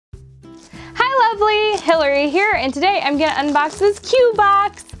lovely, Hillary here, and today I'm gonna unbox this Q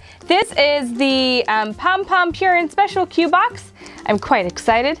Box. This is the Pompompurin Special Q Box. I'm quite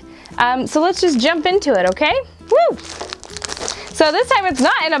excited. So let's just jump into it, okay? Woo! So this time it's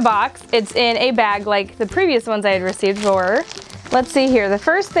not in a box, it's in a bag like the previous ones I had received were. Let's see here, the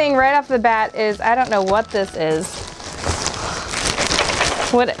first thing right off the bat is, I don't know what this is.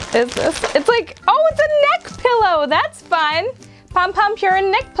 What is this? It's like, oh, it's a neck pillow, that's fun.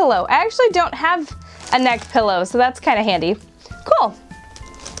 Pompompurin neck pillow. I actually don't have a neck pillow, so that's kind of handy. Cool.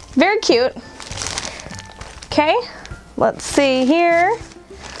 Very cute. Okay, let's see here.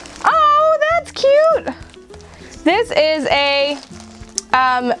 Oh, that's cute. This is a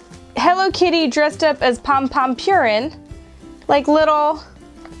Hello Kitty dressed up as Pompompurin, like little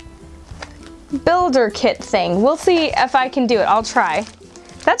builder kit thing. We'll see if I can do it. I'll try.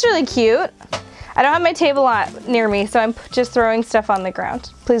 That's really cute. I don't have my table near me, so I'm just throwing stuff on the ground.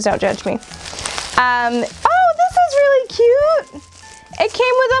 Please don't judge me. Oh, this is really cute. It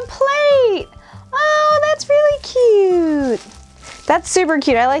came with a plate. Oh, that's really cute. That's super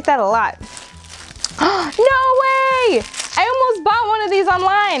cute. I like that a lot. No way! I almost bought one of these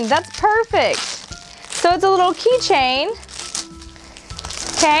online. That's perfect. So it's a little keychain.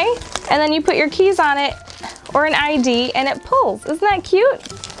 Okay, and then you put your keys on it or an ID and it pulls. Isn't that cute?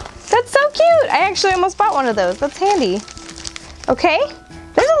 That's so cute. I actually almost bought one of those. That's handy. Okay,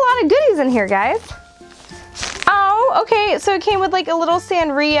 there's a lot of goodies in here, guys. Oh, okay, so it came with like a little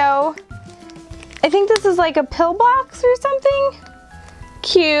Sanrio. I think this is like a pill box or something.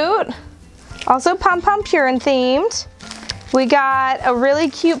 Cute. Also Pompompurin themed. We got a really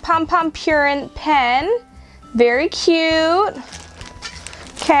cute Pompompurin pen. Very cute.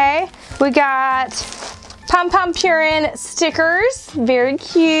 Okay, we got Pompompurin stickers. Very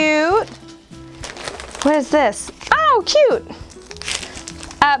cute. What is this? Oh, cute.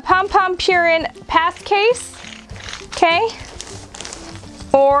 Pompompurin pass case. Okay.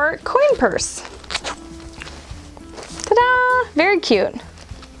 Or coin purse. Ta-da! Very cute.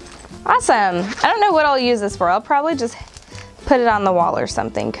 Awesome. I don't know what I'll use this for. I'll probably just put it on the wall or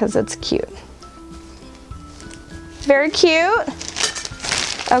something because it's cute. Very cute.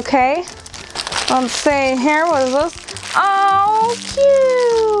 Okay. Let's see here. What is this? Oh,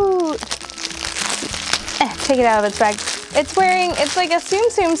 cute. Take it out of its bag. It's like a Tsum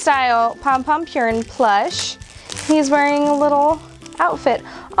Tsum style Pompompurin plush. He's wearing a little outfit.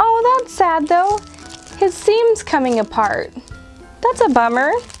 Oh, that's sad though. His seam's coming apart. That's a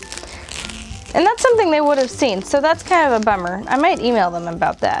bummer. And that's something they would have seen, so that's kind of a bummer. I might email them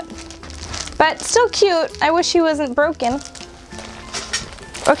about that. But still cute. I wish he wasn't broken.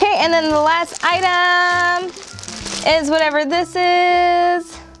 Okay, and then the last item is whatever this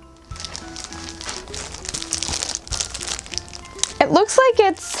is. It looks like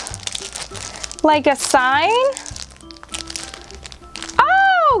it's like a sign.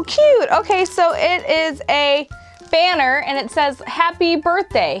 Oh, cute. Okay, so it is a banner and it says happy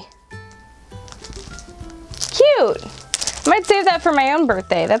birthday. Cute. I might save that for my own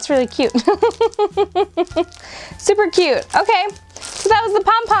birthday. That's really cute. Super cute. Okay, so that was the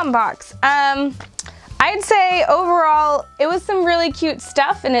Pom-Pom box. I'd say overall it was some really cute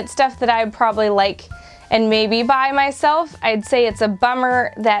stuff, and it's stuff that I would probably like and maybe buy myself. I'd say it's a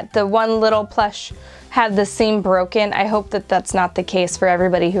bummer that the one little plush had the seam broken. I hope that that's not the case for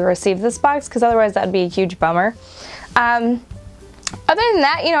everybody who received this box, because otherwise that'd be a huge bummer. Other than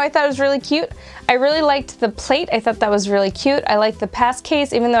that, you know, I thought it was really cute. I really liked the plate. I thought that was really cute. I liked the pass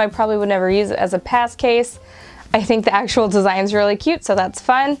case, even though I probably would never use it as a pass case. I think the actual design's really cute, so that's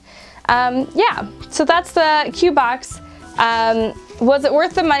fun. Yeah, so that's the Q Box. Was it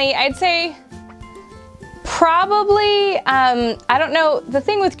worth the money? I'd say probably. I don't know. The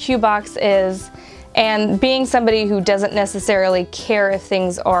thing with Q Box is, and being somebody who doesn't necessarily care if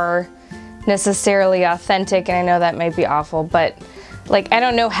things are necessarily authentic, and I know that might be awful, but like, I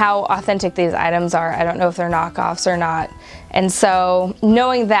don't know how authentic these items are. I don't know if they're knockoffs or not. And so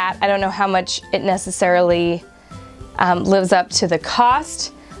knowing that, I don't know how much it necessarily lives up to the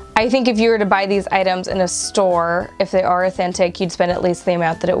cost. I think if you were to buy these items in a store, if they are authentic, you'd spend at least the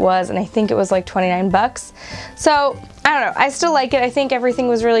amount that it was, and I think it was like 29 bucks. So, I don't know, I still like it. I think everything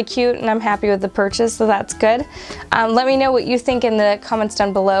was really cute, and I'm happy with the purchase, so that's good. Let me know what you think in the comments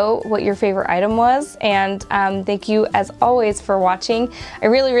down below, what your favorite item was, and thank you as always for watching. I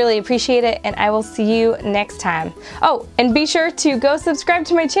really, really appreciate it, and I will see you next time. Oh, and be sure to go subscribe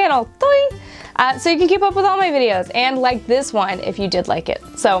to my channel. Doei! So you can keep up with all my videos, and like this one if you did like it.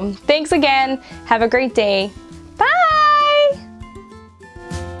 So thanks again. Have a great day. Bye!